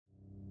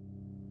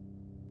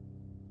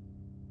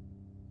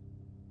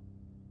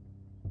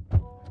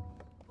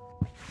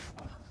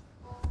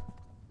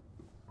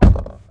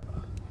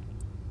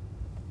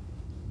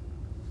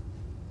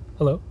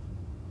Hello?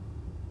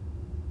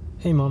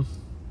 Hey, Mom.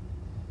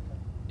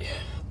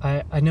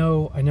 I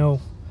know.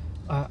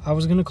 I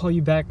was gonna call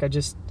you back.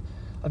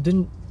 I've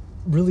been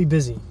really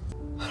busy.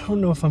 I don't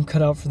know if I'm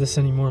cut out for this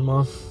anymore,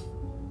 Mom.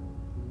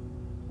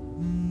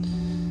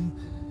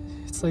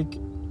 It's like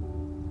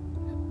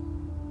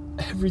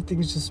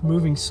everything's just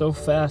moving so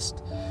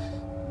fast.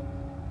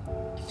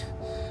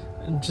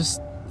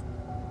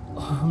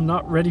 I'm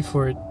not ready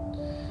for it.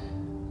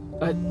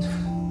 I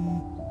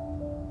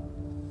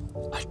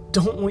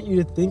don't want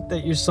you to think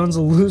that your son's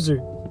a loser.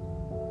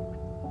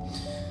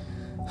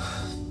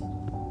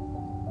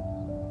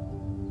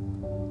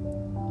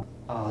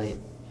 Ollie,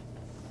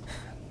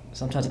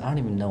 sometimes I don't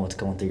even know what's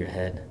going through your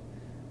head.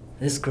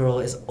 This girl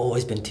has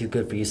always been too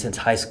good for you since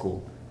high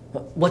school.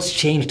 What's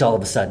changed all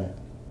of a sudden?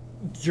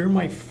 You're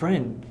my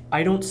friend.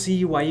 I don't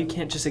see why you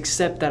can't just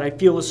accept that I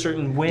feel a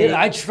certain way. Dude,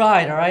 I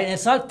tried, alright? And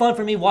it's not fun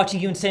for me watching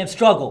you and Sam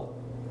struggle.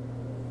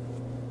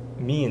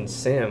 Me and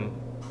Sam?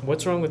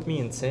 What's wrong with me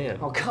and Sam?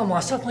 Oh, come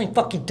on, stop playing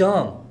fucking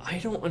dumb. I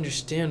don't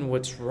understand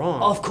what's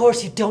wrong. Of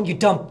course you don't, you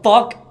dumb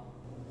fuck.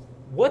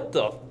 What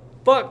the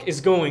fuck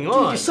is going on?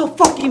 Dude, you're so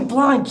fucking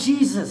blind,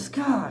 Jesus,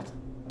 God.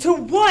 To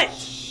what?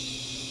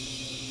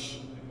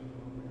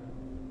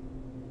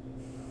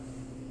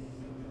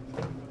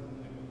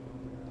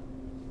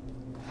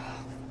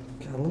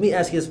 God, let me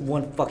ask you this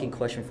one fucking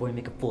question before you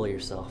make a fool of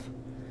yourself.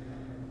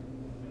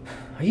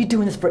 Are you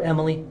doing this for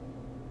Emily?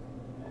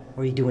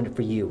 Or are you doing it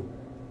for you?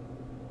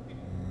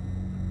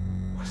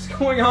 What's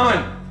going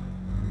on?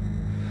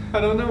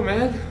 I don't know,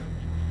 man.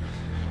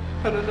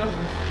 I don't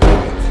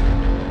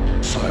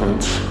know.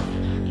 Silence.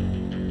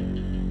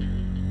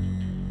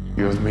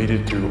 You have made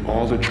it through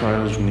all the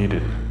trials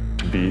needed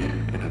to be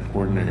in an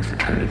ordinary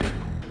fraternity.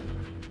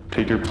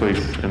 Take your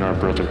place in our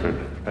brotherhood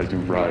as you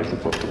rise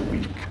above the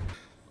weak.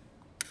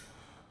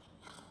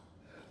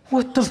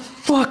 What the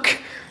fuck?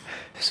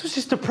 This was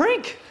just a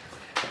prank.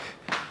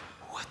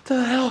 What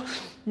the hell?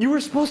 You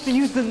were supposed to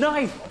use the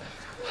knife.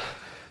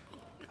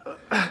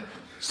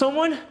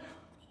 Someone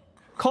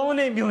call an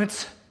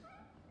ambulance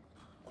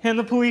and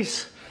the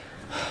police.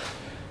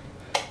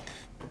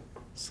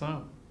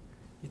 So,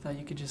 you thought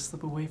you could just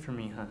slip away from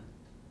me, huh?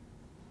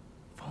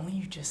 If only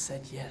you just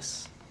said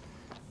yes.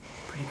 A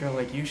pretty girl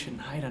like you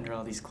shouldn't hide under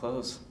all these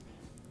clothes.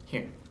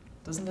 Here,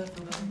 doesn't that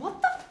feel better?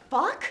 What the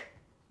fuck?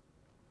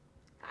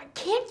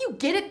 Can't you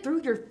get it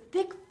through your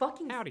thick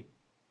fucking... Howdy.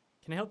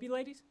 Can I help you,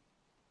 ladies?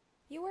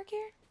 You work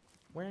here?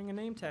 Wearing a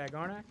name tag,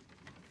 aren't I?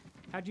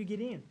 How'd you get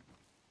in?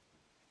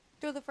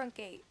 Through the front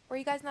gate. Were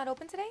you guys not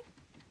open today?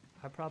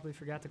 I probably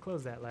forgot to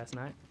close that last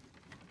night.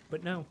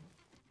 But no,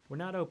 we're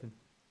not open.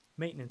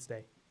 Maintenance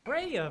day.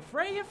 Freya!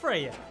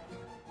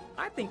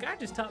 I think I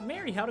just taught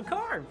Mary how to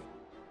carve.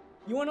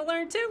 You want to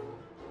learn too?